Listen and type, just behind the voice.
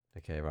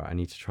Okay, right. I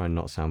need to try and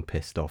not sound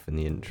pissed off in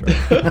the intro.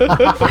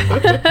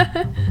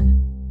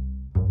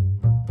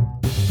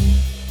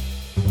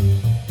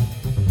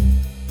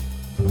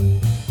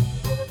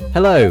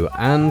 Hello,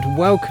 and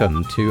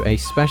welcome to a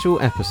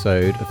special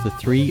episode of the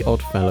Three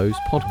Oddfellows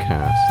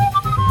podcast.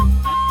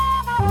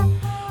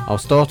 I'll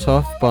start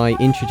off by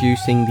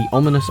introducing the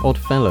ominous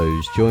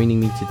Oddfellows joining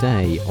me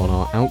today on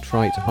our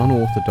outright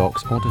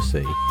unorthodox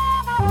odyssey.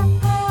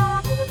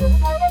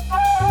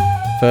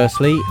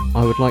 Firstly,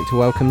 I would like to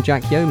welcome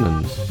Jack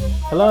Yeomans.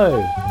 Hello.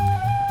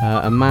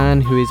 A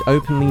man who is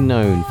openly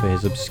known for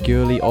his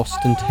obscurely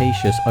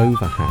ostentatious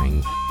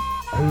overhang.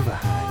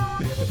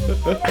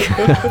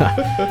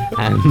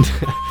 And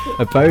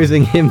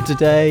opposing him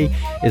today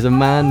is a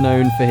man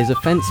known for his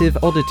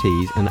offensive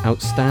oddities and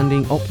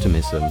outstanding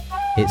optimism.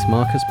 It's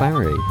Marcus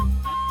Barry.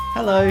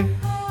 Hello.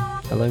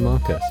 Hello,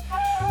 Marcus.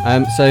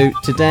 So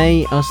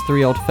today, us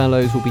three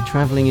Oddfellows will be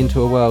travelling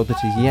into a world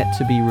that is yet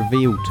to be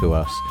revealed to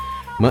us.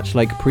 Much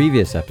like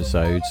previous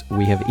episodes,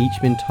 we have each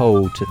been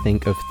told to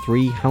think of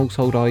 3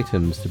 household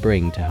items to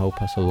bring to help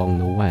us along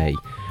the way.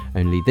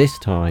 Only this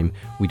time,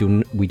 we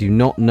do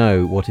not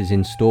know what is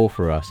in store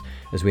for us,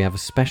 as we have a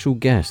special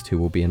guest who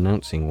will be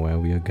announcing where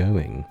we are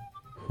going.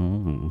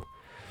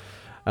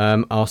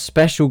 Our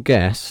special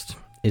guest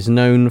is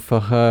known for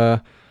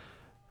her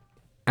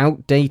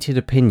outdated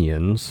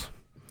opinions,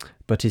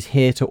 but is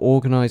here to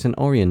organise and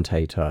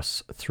orientate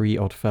us, 3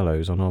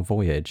 Oddfellows, on our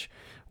voyage.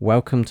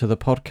 Welcome to the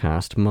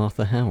podcast,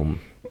 Martha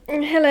Helm.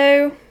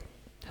 Hello.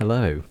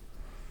 Hello.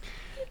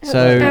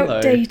 So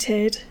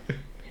Outdated.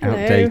 Hello.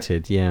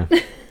 Outdated, yeah.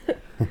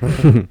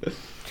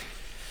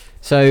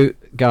 So,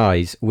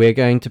 guys, we're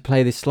going to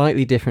play this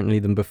slightly differently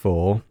than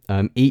before.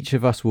 Each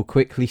of us will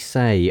quickly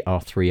say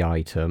our 3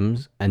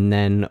 items, and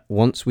then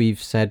once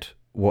we've said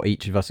what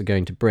each of us are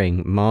going to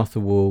bring, Martha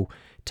will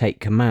take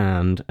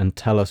command and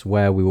tell us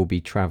where we will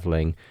be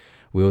travelling.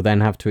 We will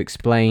then have to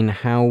explain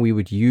how we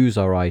would use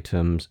our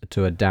items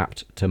to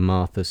adapt to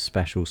Martha's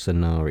special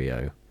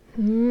scenario.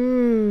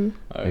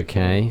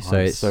 Okay, so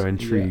I'm it's so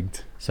intrigued.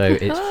 Yeah. So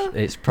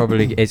it's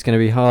probably going to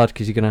be hard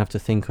because you're going to have to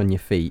think on your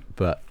feet.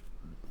 But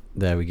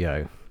there we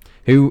go.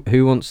 Who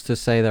wants to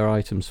say their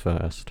items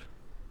first?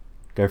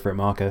 Go for it,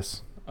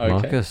 Marcus. Okay.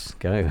 Marcus,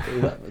 go.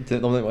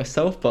 Didn't nominate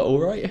myself, but all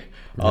right.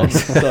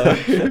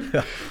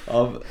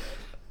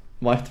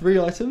 My 3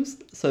 items.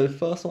 So the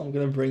first one I'm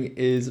going to bring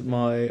is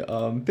my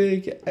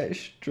big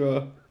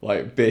extra,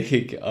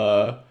 big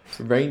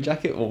rain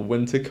jacket or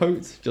winter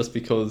coat, just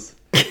because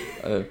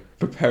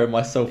preparing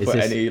myself for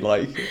any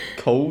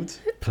cold.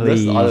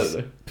 Please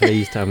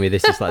tell me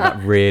this is like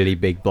that really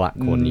big black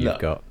one you've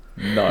got.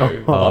 No,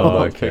 I'm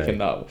not picking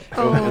that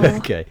one.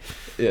 Okay.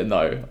 Yeah,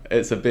 no,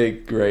 it's a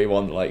big grey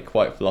one,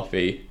 quite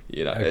fluffy.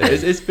 You know, okay.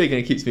 It's big and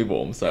it keeps me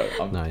warm, so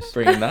I'm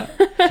bringing that.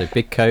 So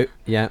big coat,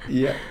 yeah.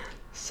 Yeah.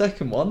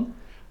 Second one,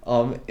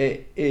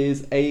 it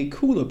is a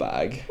cooler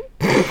bag.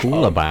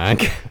 Cooler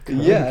bag?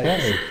 Yeah.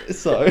 Okay.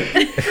 So,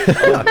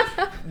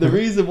 the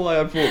reason why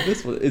I brought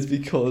this one is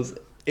because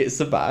it's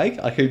a bag.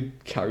 I can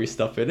carry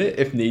stuff in it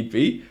if need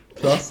be.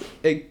 Plus,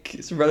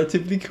 it's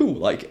relatively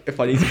cool.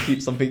 If I need to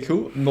keep something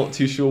cool, I'm not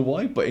too sure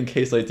why, but in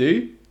case I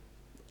do,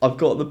 I've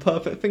got the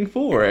perfect thing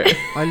for it.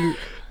 I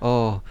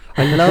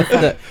love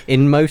that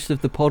in most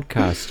of the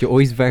podcasts, you're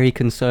always very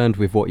concerned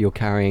with what you're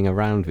carrying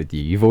around with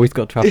you. You've always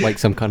got to have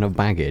some kind of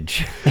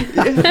baggage.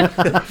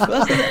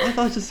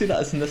 I just see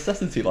that as a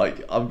necessity.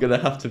 I'm going to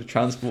have to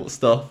transport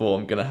stuff or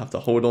I'm going to have to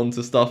hold on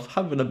to stuff.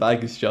 Having a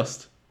bag is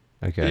just...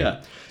 Okay.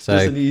 Yeah, so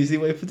it's an easy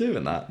way for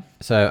doing that.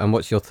 So, and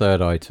what's your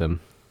third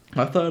item?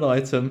 My third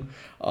item,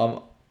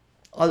 I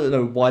don't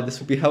know why this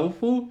would be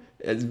helpful.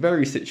 It's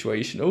very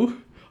situational.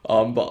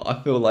 But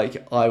I feel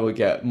like I would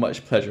get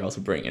much pleasure out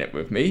of bringing it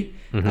with me,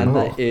 and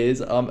that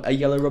is a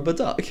yellow rubber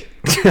duck.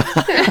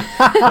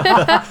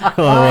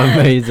 Oh,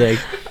 amazing!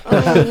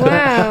 Oh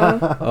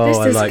wow! This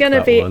is going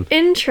to be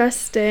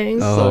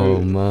interesting. Oh,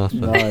 Martha!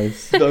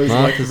 Nice. Those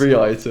are my 3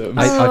 items.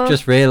 I've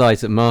just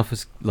realised that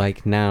Martha's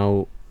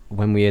now.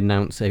 When we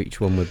announce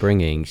each one we're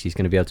bringing, she's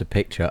going to be able to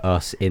picture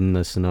us in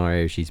the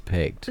scenario she's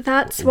picked.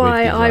 That's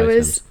why I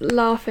was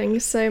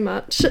laughing so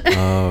much.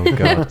 Oh,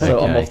 God. So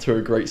okay. I'm off to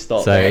a great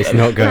start. So it's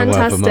not going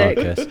Fantastic.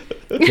 well for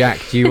Marcus. Jack,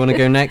 do you want to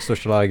go next or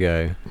shall I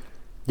go?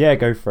 Yeah,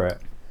 go for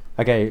it.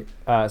 Okay,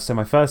 so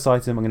my first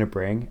item I'm going to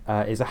bring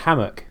is a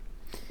hammock.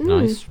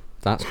 Nice.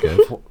 That's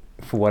good.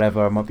 For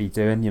whatever I might be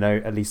doing,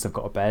 at least I've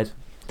got a bed.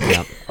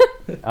 Yeah.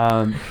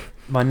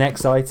 My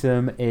next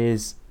item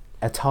is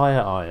a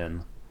tire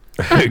iron.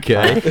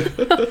 Okay.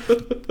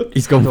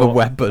 He's gone for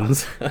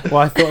weapons. Well,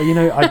 I thought,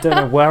 I don't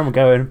know where I'm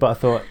going, but I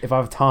thought if I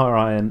have a tire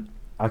iron,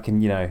 I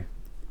can,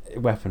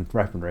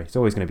 weaponry. It's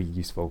always going to be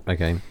useful.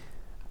 Okay.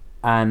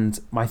 And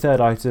my third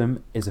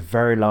item is a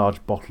very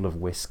large bottle of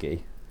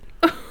whiskey.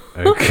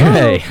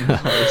 Okay.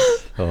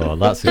 Nice. Oh,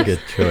 that's a good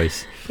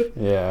choice.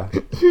 Yeah.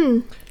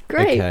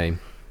 Great. Okay.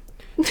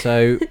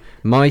 So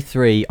my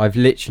 3, I've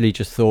literally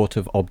just thought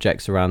of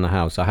objects around the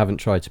house. I haven't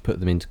tried to put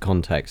them into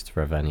context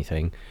for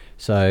anything.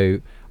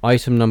 So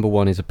item number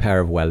 1 is a pair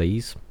of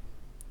wellies.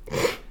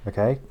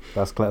 Okay,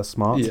 that's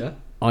smart. Yeah.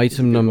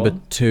 Item number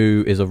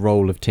 2 is a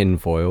roll of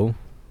tinfoil.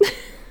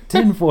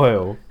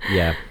 Tinfoil?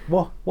 Yeah.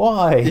 What?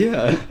 Why?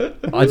 Yeah.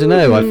 I don't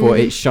know. I thought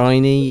it's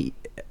shiny.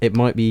 It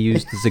might be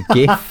used as a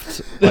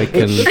gift.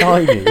 It's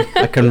shiny.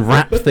 I can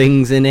wrap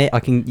things in it. I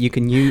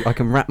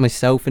can wrap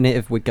myself in it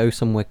if we go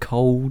somewhere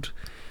cold.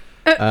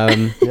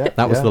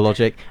 That was the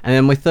logic. And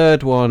then my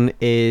third one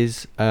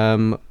is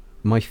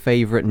my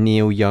favourite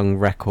Neil Young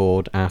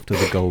record after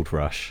the Gold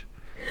Rush.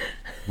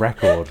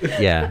 Record?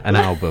 Yeah, an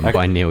album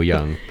by Neil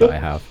Young that I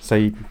have. So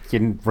you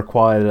didn't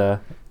require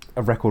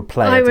a record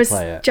player to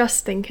play it? I was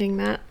just thinking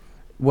that.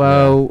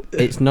 Well,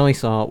 it's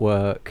nice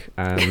artwork,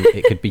 and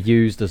it could be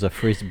used as a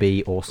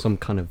frisbee or some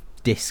kind of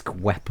disc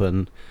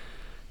weapon.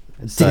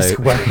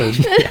 Weapon.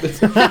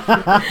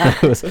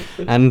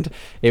 And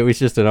it was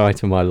just an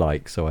item I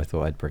like, so I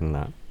thought I'd bring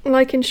that.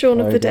 Like in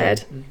Shaun of the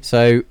Dead.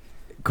 So,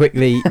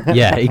 quickly,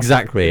 yeah,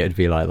 exactly, it'd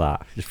be like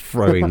that. Just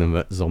throwing them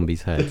at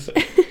zombies' heads.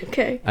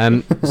 Okay.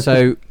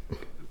 So,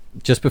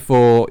 just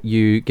before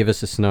you give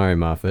us a scenario,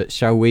 Martha,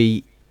 should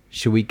we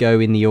go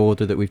in the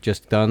order that we've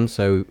just done?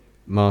 So,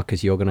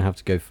 Marcus, you're going to have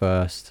to go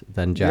first,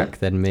 then Jack,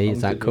 then me.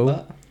 Is that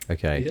cool?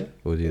 Okay,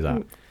 we'll do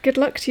that. Good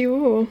luck to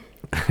you all.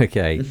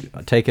 Okay,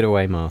 take it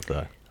away,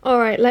 Martha. All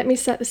right, let me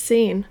set the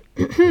scene.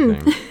 Okay.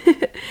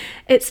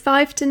 It's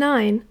 5 to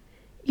 9.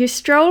 You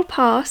stroll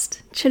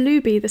past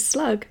Chalubi the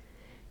slug.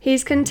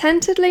 He's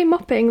contentedly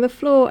mopping the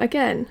floor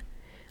again.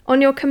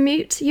 On your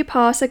commute, you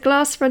pass a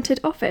glass-fronted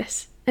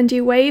office, and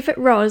you wave at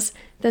Roz,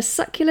 the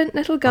succulent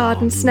little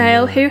garden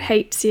snail who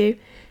hates you.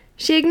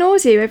 She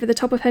ignores you over the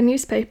top of her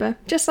newspaper,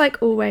 just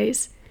like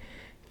always.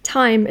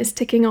 Time is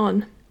ticking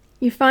on.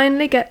 You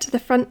finally get to the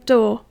front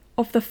door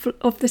of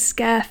the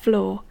scare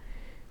floor.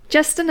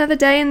 Just another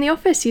day in the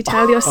office, you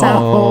tell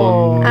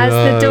yourself, as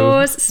the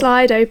doors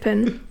slide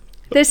open.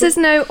 This is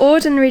no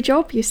ordinary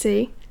job, you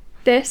see.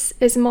 This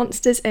is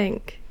Monsters,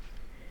 Inc.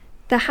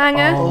 The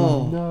hangar,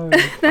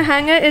 the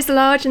hangar is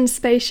large and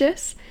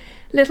spacious.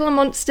 Little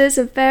monsters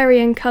of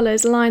varying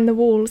colours line the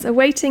walls,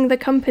 awaiting the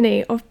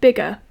company of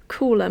bigger,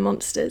 cooler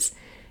monsters.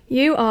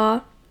 You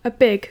are a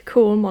big,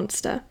 cool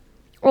monster.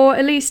 Or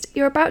at least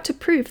you're about to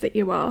prove that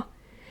you are.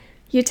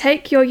 You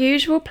take your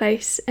usual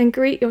place and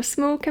greet your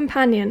small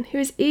companion who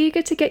is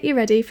eager to get you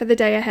ready for the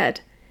day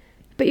ahead.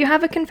 But you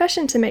have a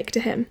confession to make to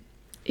him.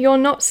 You're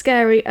not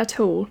scary at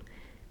all.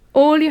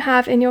 All you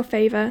have in your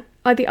favour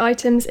are the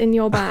items in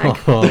your bag.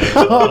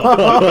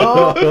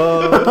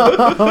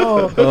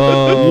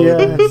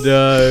 Yes.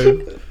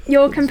 No.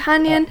 Your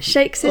companion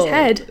shakes his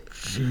head.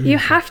 You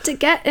have to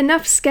get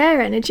enough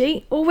scare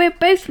energy or we'll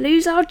both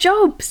lose our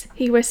jobs,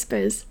 he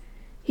whispers.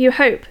 You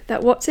hope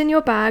that what's in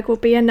your bag will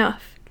be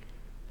enough.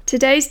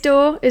 Today's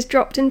door is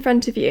dropped in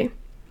front of you.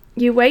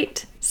 You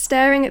wait,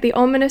 staring at the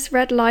ominous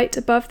red light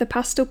above the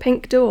pastel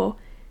pink door.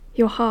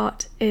 Your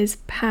heart is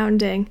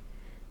pounding.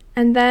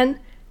 And then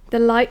the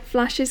light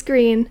flashes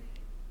green.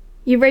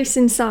 You race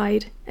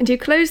inside, and you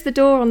close the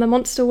door on the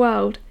monster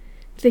world.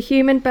 The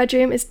human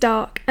bedroom is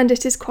dark and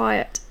it is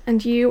quiet,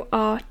 and you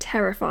are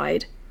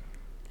terrified.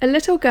 A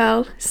little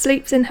girl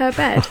sleeps in her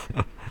bed.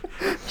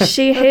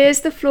 She hears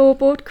the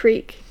floorboard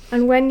creak,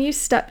 and when you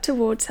step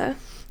towards her,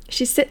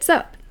 she sits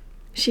up.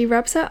 She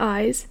rubs her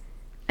eyes,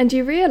 and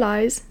you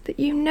realise that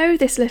you know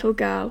this little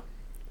girl.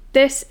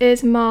 This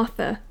is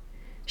Martha.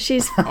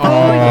 She's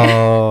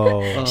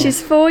 4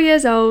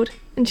 years old,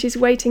 and she's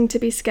waiting to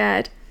be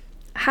scared.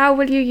 How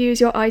will you use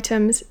your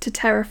items to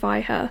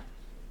terrify her?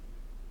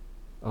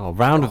 Oh,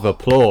 round of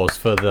applause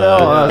for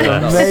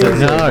the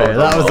scenario.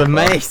 That was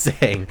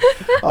amazing.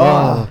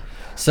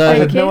 So I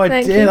had no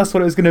idea that's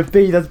what it was going to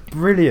be. That's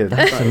brilliant.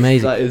 That's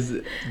amazing. That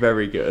is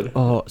very good.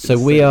 Oh, so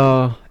we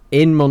are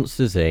in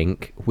Monsters,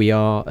 Inc. We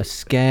are a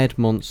scared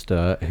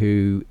monster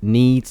who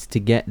needs to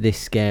get this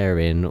scare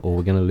in or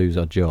we're going to lose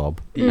our job.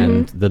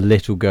 And the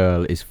little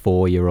girl is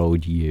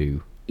 4-year-old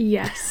you.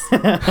 Yes.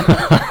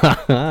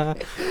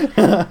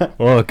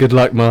 Oh, good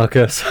luck,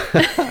 Marcus.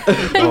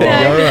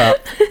 You're up.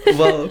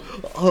 Well,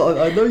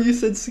 I know you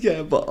said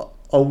scare, but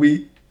are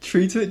we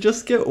treating it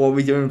just scare, or are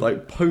we going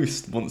like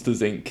post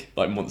Monsters Inc.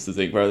 like Monsters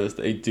Inc. where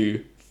they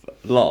do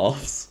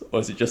laughs, or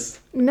is it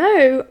just?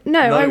 No,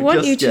 I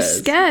want you scares. to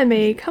scare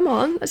me. Come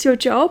on, that's your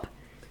job.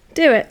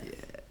 Do it.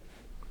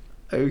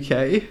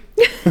 Okay.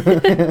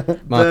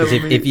 Marcus,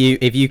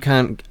 if you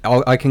can't,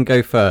 I can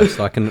go first.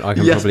 I can Yes,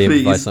 probably please.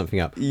 improvise something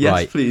up. Yes,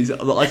 Right. please.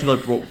 The item I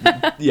brought.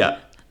 Yeah.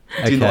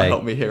 Do not Okay.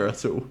 help me here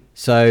at all.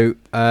 So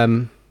I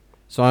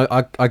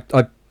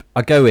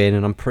go in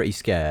and I'm pretty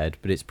scared,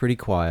 but it's pretty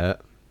quiet,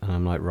 and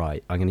I'm like,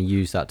 right, I'm going to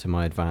use that to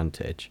my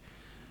advantage.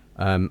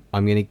 I'm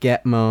going to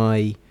get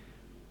my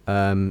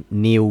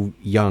Neil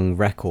Young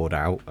record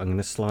out. I'm going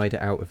to slide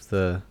it out of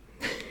the,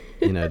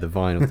 the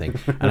vinyl thing,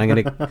 and I'm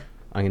going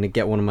to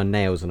get one of my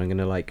nails and I'm going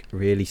to like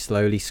really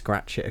slowly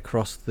scratch it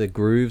across the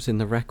grooves in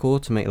the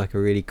record to make like a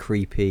really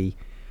creepy,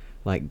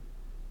 like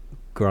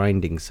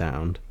grinding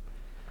sound,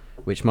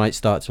 which might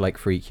start to like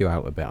freak you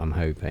out a bit, I'm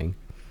hoping.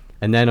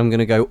 And then I'm going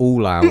to go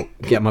all out,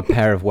 get my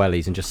pair of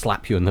wellies and just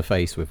slap you in the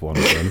face with one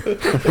of them.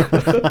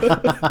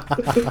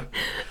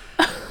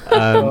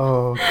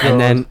 Oh, God. And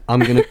then I'm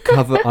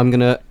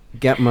gonna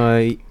get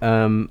my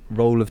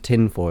roll of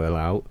tinfoil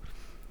out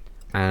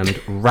and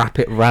wrap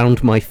it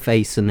round my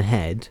face and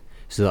head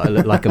so that I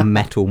look like a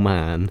metal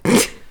man,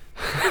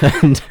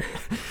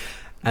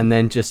 and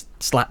then just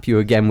slap you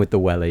again with the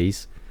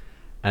wellies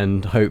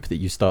and hope that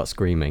you start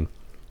screaming.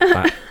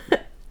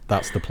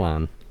 That's the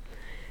plan.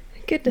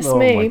 Goodness Oh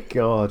me. my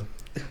God.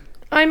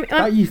 I'm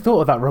You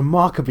thought of that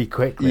remarkably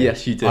quickly.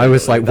 Yes, you did. I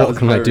was like, That what was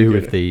can I very do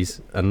good. with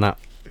these? And that's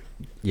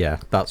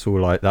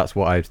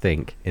what I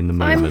think in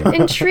the I'm moment.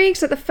 intrigued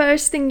that the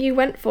first thing you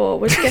went for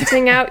was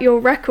getting out your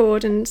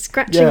record and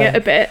scratching Yeah. it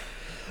a bit.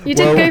 You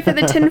didn't Well- go for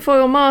the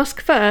tinfoil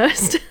mask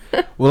first.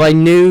 Well, I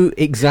knew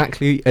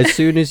exactly as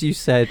soon as you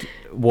said,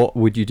 what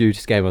would you do to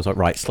scare him? I was like,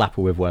 right, slap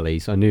her with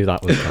wellies. I knew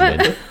that was coming.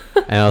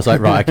 And I was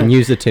like, right, I can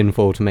use the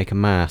tinfoil to make a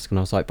mask. And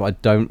I was like, but I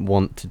don't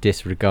want to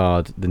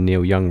disregard the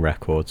Neil Young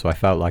record. So I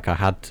felt like I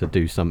had to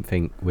do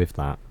something with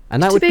that.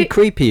 And that To would be be-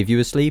 creepy if you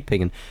were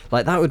sleeping. And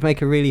like that would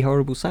make a really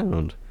horrible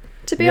sound.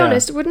 To be Yeah.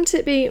 honest, wouldn't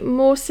it be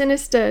more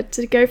sinister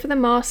to go for the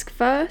mask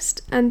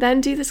first and then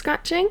do the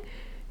scratching,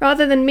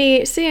 rather than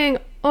me seeing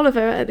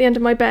Oliver at the end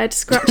of my bed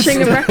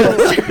scratching a record?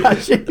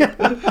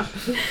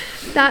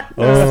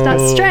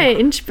 That's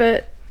strange,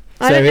 but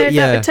I So don't know if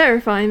yeah. that would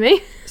terrify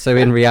me. So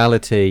in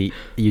reality,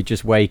 you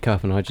just wake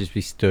up and I'd just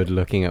be stood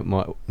looking at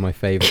my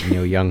favourite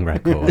Neil Young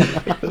record,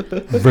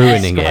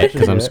 ruining it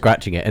because I'm Scratching it.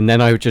 scratching it. And then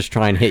I would just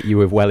try and hit you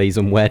with wellies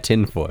and wear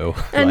tinfoil.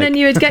 And then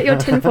you would get your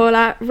tinfoil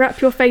out,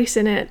 wrap your face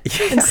in it,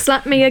 and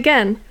slap me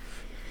again.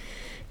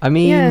 I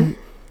mean, Yeah.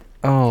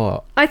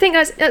 oh, I think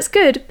that's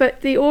good,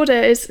 but the order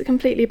is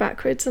completely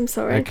backwards. I'm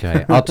sorry.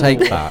 okay, I'll take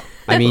that.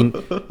 I mean,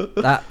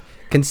 that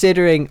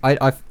considering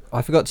I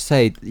forgot to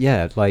say,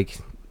 yeah, like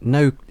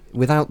no,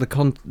 without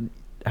the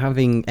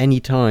having any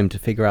time to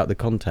figure out the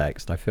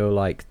context, I feel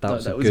like that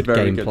was a good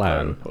very game good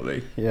plan. though,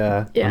 Ollie.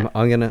 Yeah. Yeah,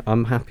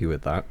 I'm happy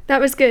with that. that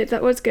was good.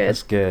 That was good.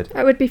 That's good.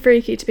 That would be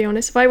freaky, to be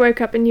honest. If I woke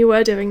up and you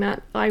were doing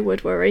that, I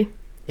would worry.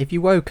 If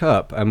you woke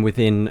up and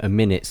within a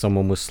minute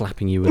someone was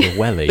slapping you with a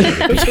welly,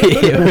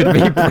 it would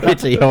be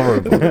pretty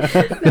horrible.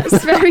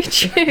 That's very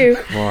true,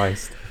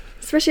 Christ.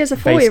 especially as a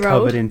Face 4-year-old.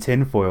 covered in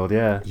tinfoil,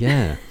 yeah.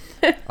 Yeah.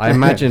 I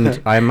imagined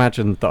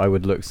that I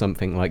would look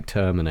something like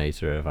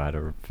Terminator if I had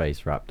a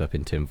face wrapped up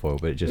in tinfoil,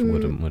 but it just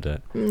wouldn't, would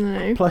it?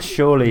 No. Plus,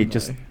 surely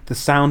just the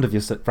sound of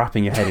your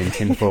wrapping your head in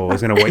tinfoil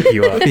is going to wake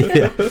you up.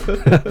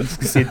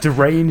 Just see a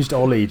deranged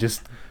Ollie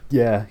just,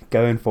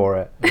 going for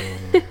it.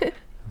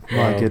 My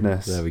Well,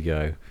 goodness. There we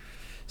go.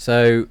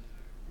 So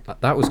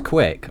that was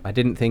quick. I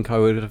didn't think I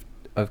would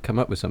have come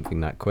up with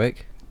something that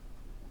quick.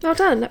 Well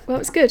done. That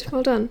was good.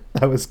 Well done.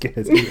 That was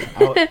good.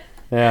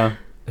 Yeah.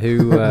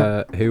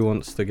 Who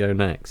wants to go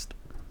next?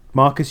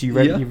 Marcus, you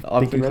ready? Yeah, You I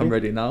think think you're I'm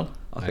ready now.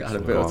 I think I had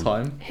a bit of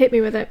Excellent. time. Hit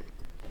me with it.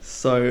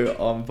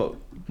 So, but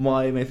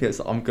my main thing is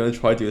I'm gonna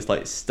try to do this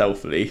like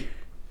stealthily.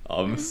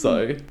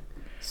 So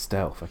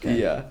Stealth, okay.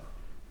 yeah.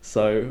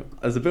 So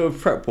there's a bit of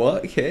prep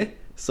work here.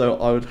 So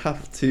I would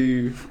have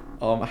to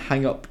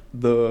hang up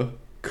the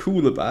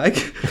cooler bag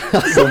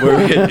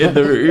somewhere in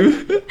the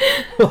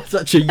room.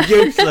 Such a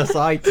useless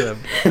item.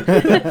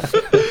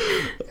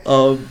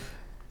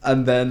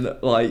 And then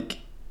like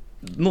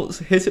not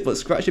hit it but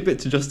scratch a bit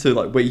to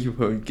like wake you up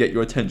and get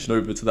your attention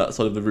over to that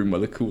side of the room where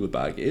the cooler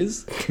bag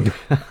is.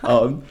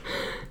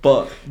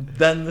 But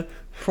then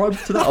prior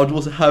to that I'd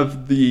also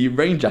have the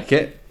rain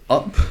jacket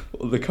up,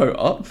 or the coat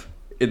up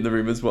in the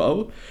room as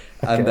well.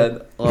 And Okay.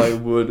 then I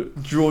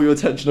would draw your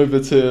attention over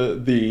to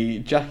the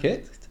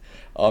jacket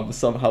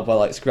somehow by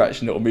like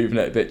scratching it or moving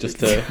it a bit just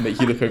to make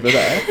you look over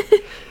there.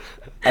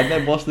 And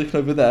then whilst looking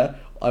over there,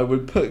 I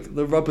would put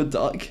the rubber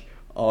duck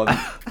on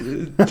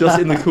just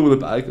in the cooler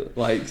bag,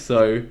 like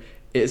so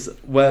it's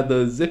where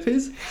the zip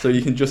is, so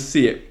you can just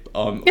see it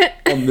on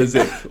the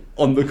zip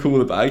on the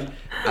cooler bag,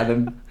 and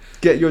then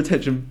get your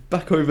attention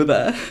back over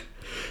there.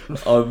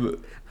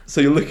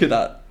 So you're looking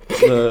at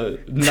the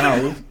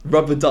now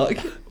rubber duck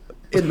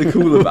in the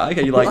cooler bag,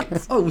 and you're like,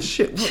 oh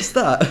shit, what's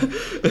that?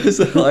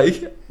 So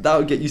like that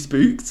would get you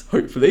spooked,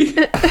 hopefully.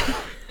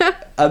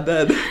 And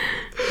then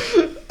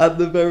at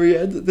the very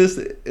end, this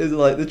is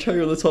like the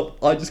cherry on the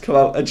top. I just come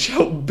out and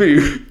shout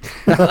boo.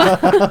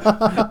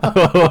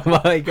 Oh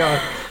my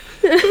god.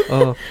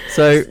 Oh,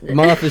 so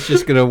Martha's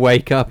just gonna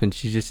wake up and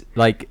she's just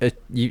like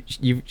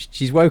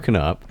she's woken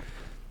up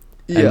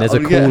and there's a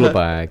I'm gonna get cooler her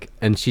bag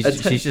and she's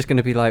just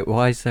gonna be like,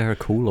 why is there a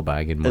cooler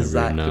bag in my room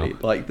exactly now?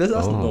 like that's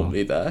Oh. not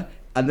normally there.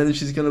 And then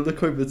she's gonna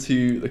look over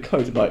to the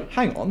coat and be like,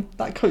 hang on,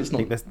 that coat's not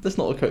Think that's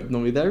not a coat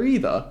normally there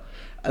either.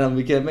 And then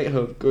we're gonna make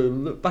her go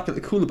look back at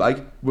the cooler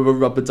bag with a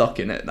rubber duck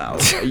in it now,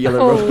 a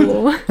yellow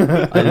rubber.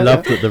 Oh, I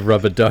love that the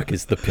rubber duck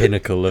is the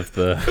pinnacle of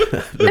the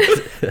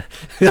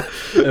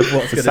of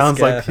what's It gonna sounds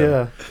scare like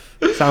her.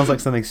 sounds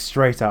like something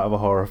straight out of a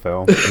horror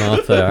film.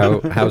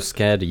 Martha, how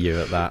scared are you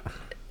at that?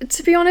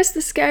 to be honest,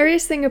 the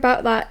scariest thing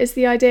about that is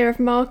the idea of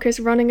Marcus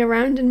running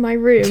around in my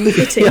room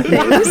hitting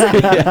things.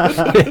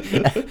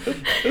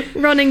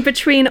 Running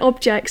between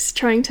objects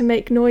trying to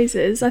make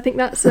noises. I think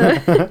that's I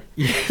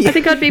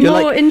think I'd be You're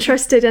more like-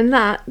 interested in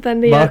that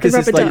than the Marcus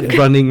rubber is like duck.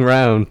 running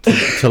round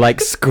to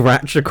like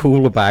scratch a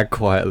cooler bag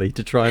quietly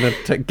to try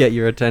and get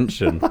your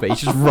attention, but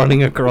he's just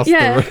running across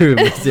Yeah. the room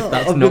as if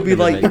that's I'm not gonna be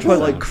gonna like make trying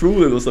a like sound.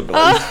 crawling or something.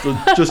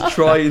 Like, just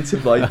trying to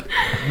like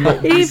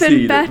not be Even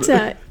seen.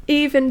 better.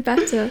 Even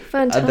better.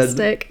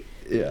 Fantastic.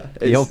 Yeah.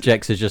 The it's-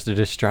 objects are just a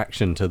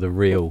distraction to the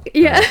real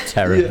Yeah.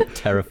 Yeah.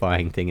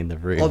 terrifying thing in the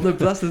room. Oh no, but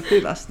that's the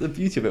thing. That's the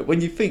beauty of it.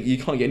 When you think you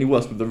can't get any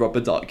worse with the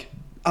rubber duck,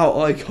 out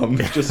I come,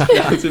 just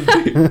out of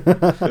view.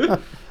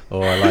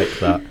 Oh, I like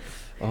that.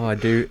 Oh, I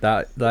do.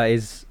 That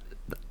is.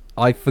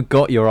 I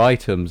forgot your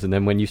items, and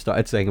then when you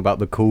started saying about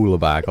the cooler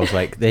bag, I was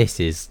like, "This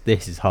is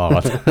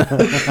hard."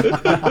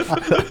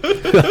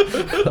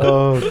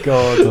 Oh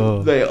god.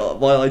 Oh.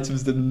 My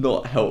items did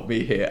not help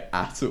me here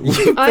at all.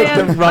 The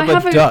I rubber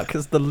have a- duck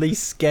is the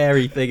least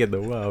scary thing in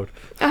the world.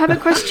 I have a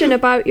question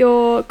about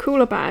your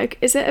cooler bag.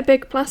 Is it a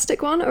big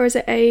plastic one or is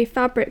it a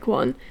fabric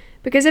one?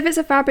 Because if it's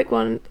a fabric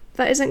one,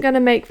 that isn't going to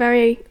make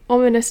very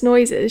ominous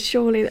noises.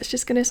 Surely that's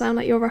just going to sound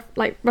like you're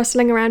like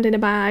rustling around in a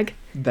bag.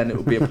 Then it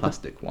would be a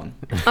plastic one.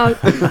 Oh,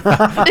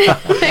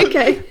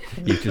 okay.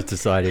 You just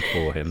decided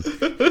for him.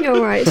 You're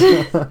right.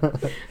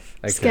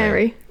 Okay.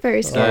 Scary.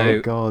 Very scary. So-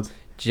 Oh god.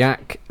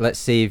 Jack, let's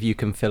see if you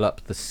can fill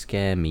up the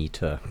scare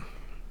meter.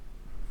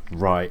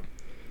 Right.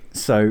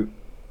 So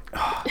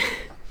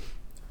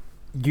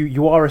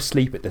you are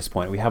asleep at this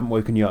point. We haven't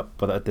woken you up,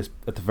 but at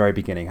the very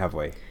beginning, have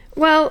we?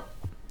 Well,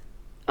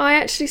 I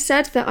actually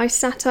said that I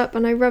sat up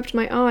and I rubbed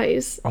my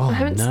eyes. Oh,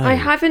 no. I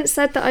haven't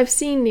said that I've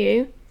seen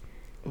you,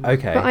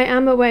 Okay. but I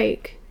am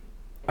awake.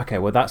 Okay,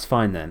 well that's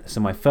fine then. So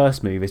my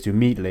first move is to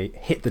immediately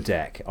hit the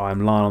deck.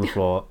 I'm lying on the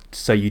floor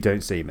so you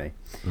don't see me.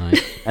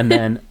 Nice. And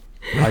then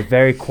I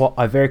very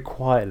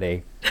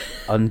quietly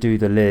undo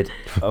the lid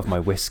of my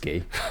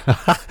whiskey.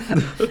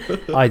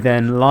 I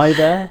then lie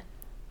there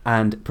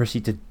and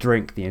proceed to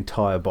drink the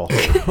entire bottle.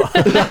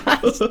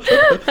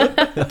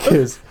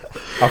 Because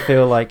I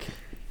feel like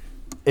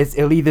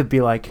it'll either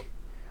be like,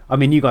 I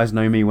mean, you guys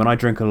know me. When I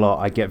drink a lot,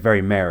 I get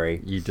very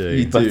merry. You do.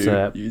 You But,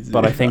 do. You do.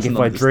 but I think That's if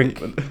an I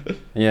drink- understatement.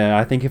 Yeah,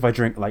 I think if I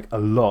drink like a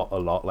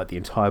lot, like the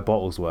entire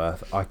bottle's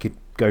worth, I could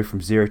go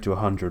from 0 to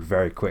 100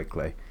 very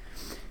quickly.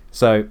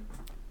 So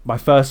my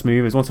first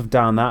move is once I've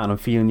down that and I'm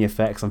feeling the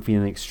effects, I'm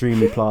feeling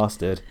extremely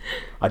plastered,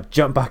 I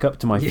jump back up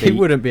to my feet. You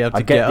wouldn't be able to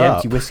I get get the up.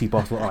 empty whiskey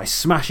bottle and I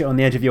smash it on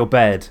the edge of your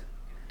bed.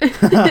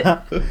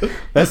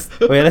 let's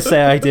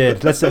say I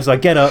did. So I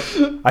get up,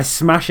 I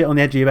smash it on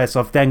the edge of your bed. So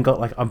I've then got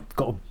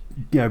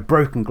a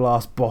broken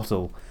glass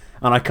bottle,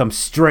 and I come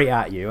straight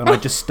at you, and I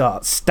just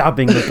start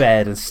stabbing the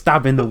bed and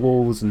stabbing the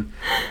walls, and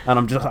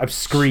I'm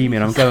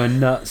screaming, I'm going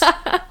nuts.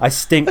 I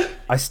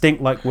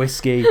stink like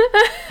whiskey.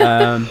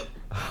 I'm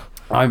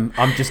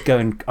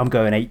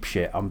going ape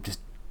shit. I'm just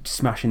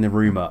smashing the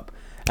room up,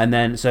 and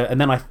then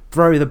I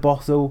throw the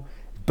bottle,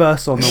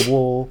 burst on the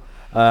wall.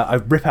 I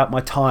rip out my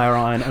tire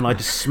iron and I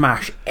just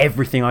smash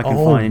everything I can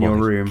find in your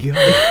room.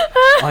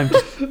 I'm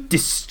just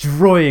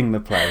destroying the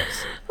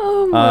place.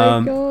 Oh my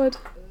Um, god.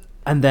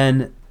 And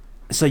then,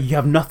 so you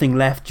have nothing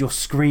left. You're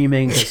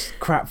screaming. There's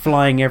crap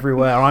flying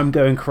everywhere. I'm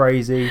going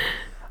crazy.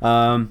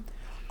 I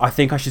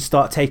think I should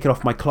start taking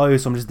off my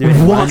clothes. So I'm just doing it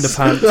in my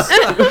underpants.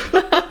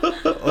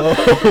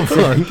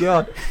 Oh my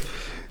god.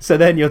 So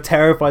then you're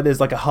terrified. There's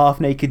like a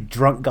half-naked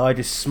drunk guy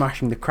just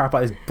smashing the crap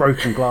out of this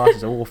broken glass.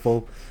 It's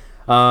awful.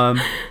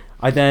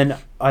 I then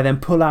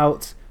pull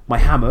out my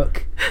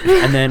hammock,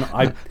 and then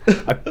I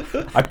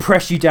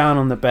press you down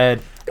on the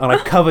bed, and I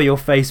cover your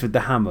face with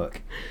the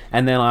hammock,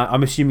 and then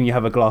I'm assuming you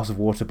have a glass of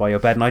water by your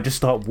bed, and I just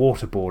start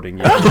waterboarding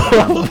you.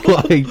 Oh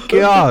my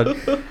god.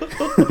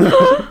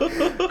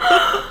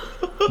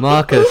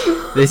 Marcus,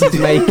 this is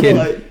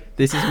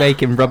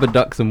making rubber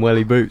ducks and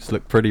welly boots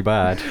look pretty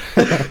bad.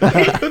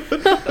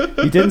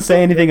 You didn't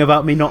say anything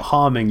about me not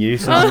harming you,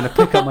 so I'm going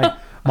to pick up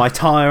my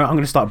tire. I'm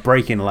going to start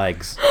breaking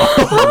legs.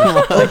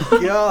 Oh my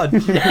god,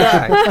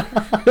 Jack.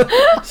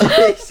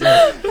 Jesus.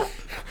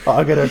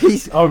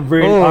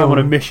 I'm on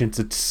a mission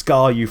to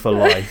scar you for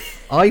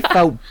life. I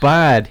felt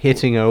bad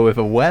hitting her with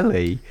a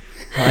welly.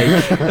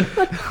 Like,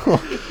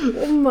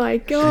 Oh my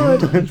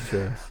god. At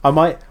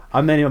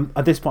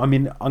this point, I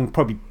mean, I'm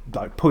probably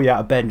like pull you out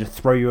of bed and just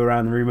throw you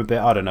around the room a bit.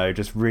 I don't know,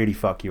 just really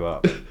fuck you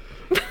up.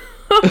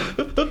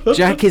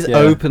 Jack is Yeah.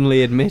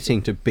 openly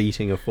admitting to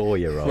beating a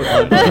 4-year-old.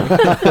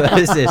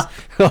 This is,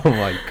 oh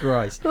my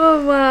Christ.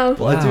 Oh wow.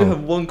 Well, I do Wow.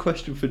 have one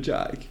question for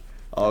Jack.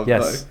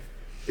 Yes. No.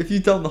 If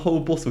you've done the whole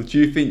bottle, do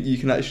you think you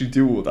can actually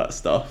do all that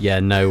stuff? Yeah,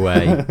 no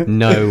way,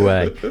 no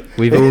way.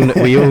 We all have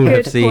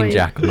Good seen point.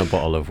 Jack on a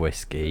bottle of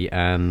whiskey,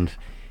 and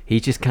he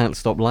just can't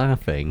stop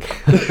laughing.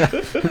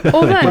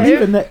 Although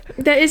Even that-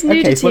 there is Okay,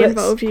 nudity so let's-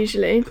 involved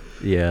usually.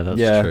 Yeah, that's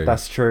yeah, true.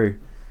 that's true.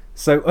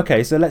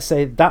 So let's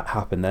say that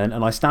happened then,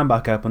 and I stand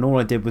back up, and all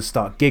I did was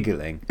start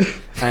giggling,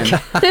 and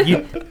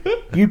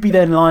you'd be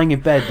then lying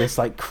in bed, this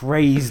like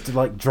crazed,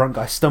 like drunk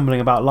guy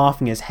stumbling about,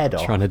 laughing his head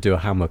off, Trying to do a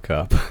hammock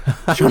up.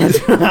 trying to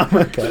do a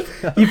hammock.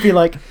 You'd be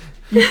like,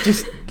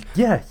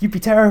 you'd be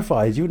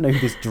terrified. You wouldn't know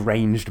who this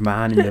deranged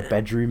man in your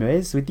bedroom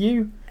is with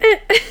you.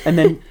 And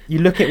then you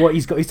look at what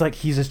he's got.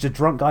 He's just a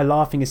drunk guy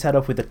laughing his head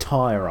off with a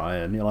tire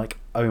iron. You're like,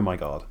 oh my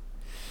god,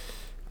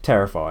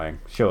 terrifying.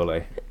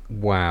 Surely.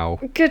 Wow.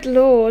 Good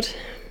lord.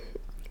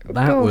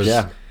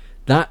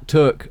 That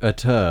took a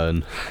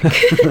turn.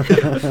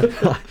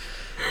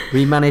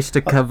 We managed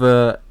to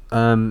cover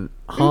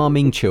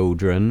harming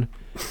children,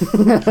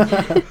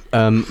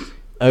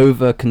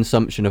 over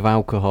consumption of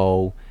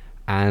alcohol,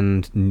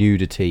 and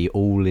nudity,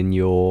 all in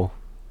your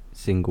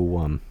single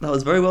one. That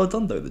was very well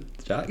done, though,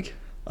 Jack.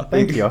 I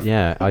Thank think. you.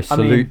 Yeah, I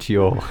salute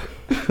your...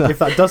 If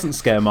that doesn't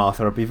scare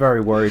Martha, I'd be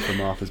very worried for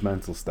Martha's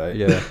mental state.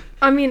 Yeah.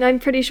 I mean, I'm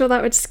pretty sure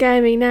that would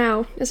scare me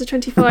now as a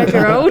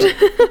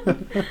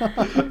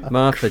 25-year-old.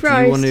 Martha,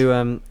 Christ.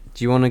 do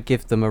you want to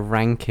give them a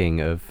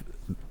ranking of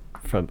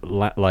from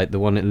like the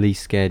one that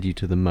least scared you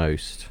to the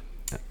most?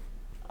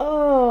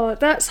 Oh,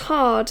 that's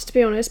hard, to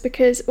be honest,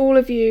 because all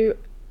of you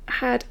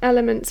had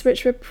elements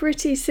which were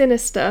pretty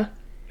sinister.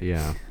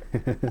 Yeah.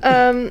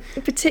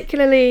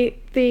 Particularly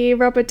the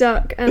rubber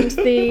duck and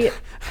the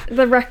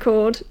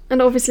record,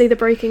 and obviously the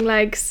breaking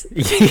legs.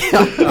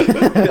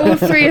 All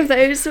three of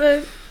those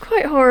were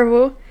quite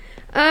horrible.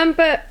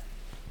 But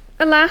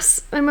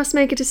alas, I must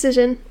make a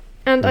decision,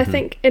 and I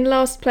think in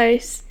last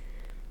place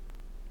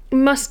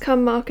must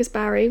come Marcus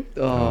Barry.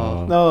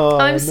 Oh, No,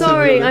 I'm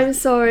sorry. No.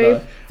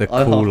 The I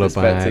half cooler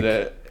expected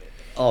bag. it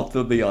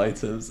after the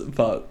items,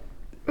 but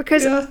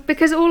Because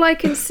all I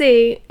can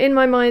see in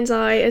my mind's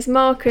eye is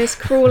Marcus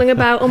crawling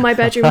about on my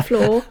bedroom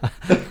floor,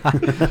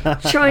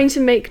 trying to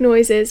make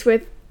noises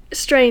with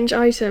strange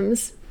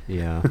items.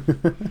 Yeah.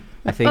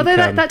 I think. Although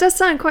that does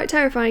sound quite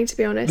terrifying, to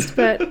be honest.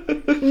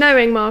 But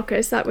knowing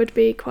Marcus, that would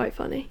be quite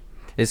funny.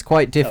 It's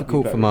quite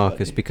difficult for very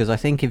Marcus funny. because I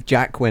think if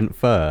Jack went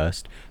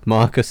first,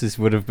 Marcus's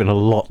would have been a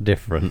lot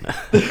different.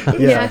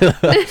 Yeah.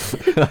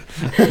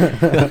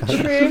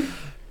 True.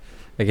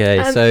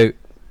 Okay, so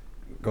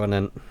go on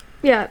then.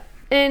 Yeah.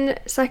 In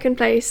second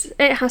place,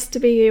 it has to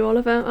be you,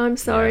 Oliver. I'm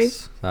sorry.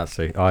 Yes, that's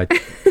it.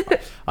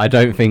 I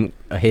don't think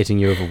hitting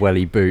you with a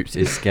welly boot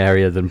is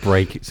scarier than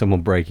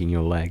someone breaking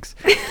your legs.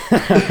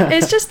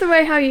 It's just the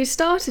way how you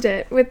started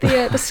it with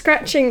the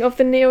scratching of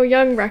the Neil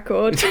Young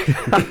record,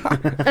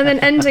 and then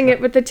ending it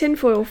with the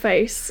tinfoil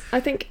face. I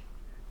think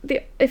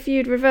if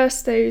you'd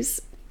reversed those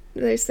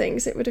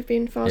things, it would have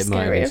been far It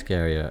might scarier. have been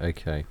scarier.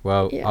 Okay.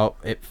 Well, Yeah.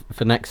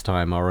 for next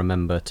time, I'll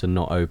remember to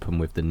not open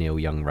with the Neil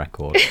Young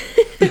record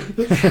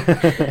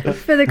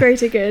For the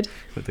greater good.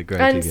 for the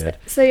greater And good.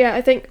 so yeah,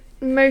 I think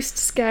most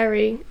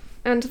scary,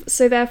 and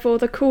so therefore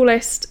the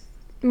coolest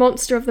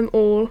monster of them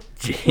all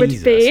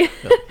would be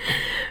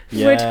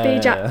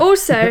Jack.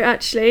 Also,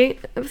 actually,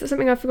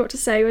 something I forgot to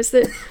say was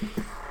that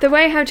the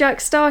way how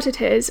Jack started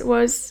his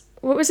was,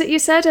 what was it you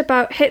said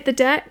about hit the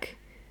deck?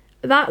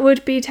 That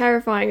would be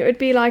terrifying. It would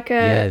be like a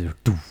Yeah.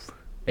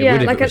 It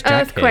would if like it was an Jack hitting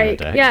the earthquake.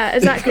 deck. Yeah,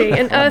 exactly,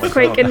 an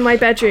earthquake in my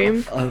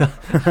bedroom,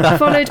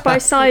 followed by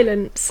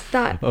silence.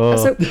 That's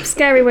a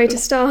scary way to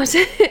start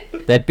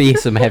it. There'd be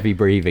some heavy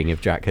breathing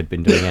if Jack had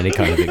been doing any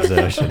kind of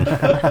exertion.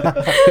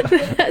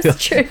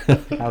 That's true.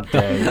 How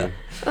dare you?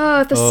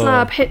 Oh, the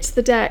slab hits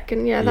the deck,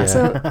 and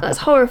that's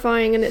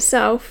horrifying in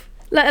itself.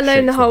 Let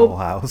alone the Shakes whole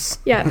house.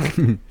 yeah,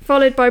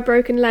 followed by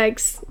broken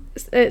legs.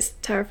 It's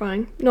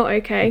terrifying. Not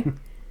okay.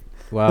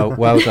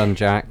 Well done,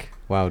 Jack.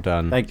 Well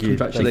done. Thank you.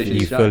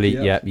 Congratulations. You Jack, fully,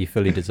 yeah. you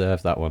fully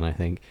deserve that one. I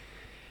think.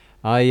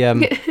 I'm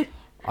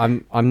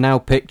now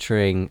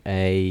picturing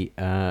a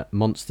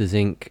Monsters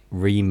Inc.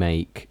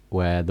 remake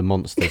where the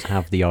monsters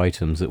have the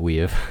items that we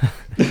have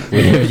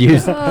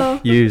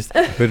used.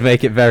 Would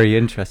make it very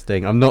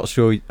interesting. I'm not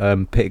sure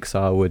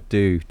Pixar would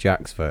do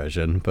Jack's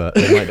version, but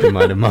they might do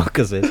mine and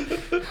Marcus's.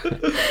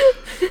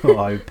 Oh,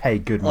 I would pay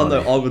good Oh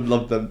money. no, I would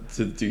love them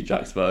to do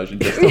Jack's version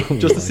just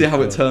to see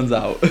how it turns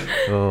out.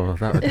 Oh,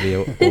 that would be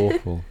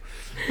awful.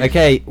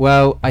 Okay,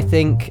 well, I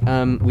think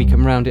we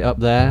can round it up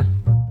there.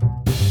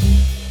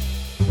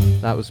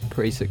 That was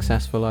pretty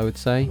successful, I would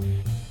say.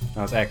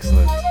 That was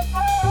excellent.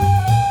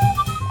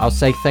 I'll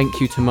say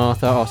thank you to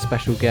Martha, our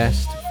special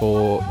guest,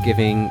 for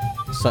giving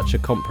such a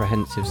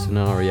comprehensive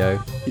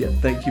scenario. Yeah,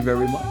 thank you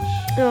very much.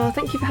 Oh,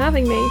 thank you for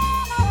having me.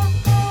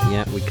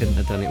 Yeah, we couldn't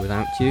have done it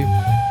without you.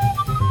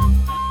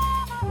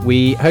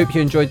 We hope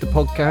you enjoyed the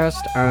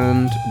podcast,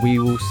 and we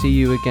will see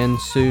you again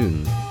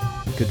soon.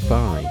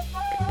 Goodbye.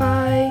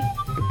 Goodbye.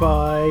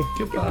 Goodbye.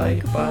 Goodbye.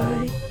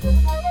 Goodbye.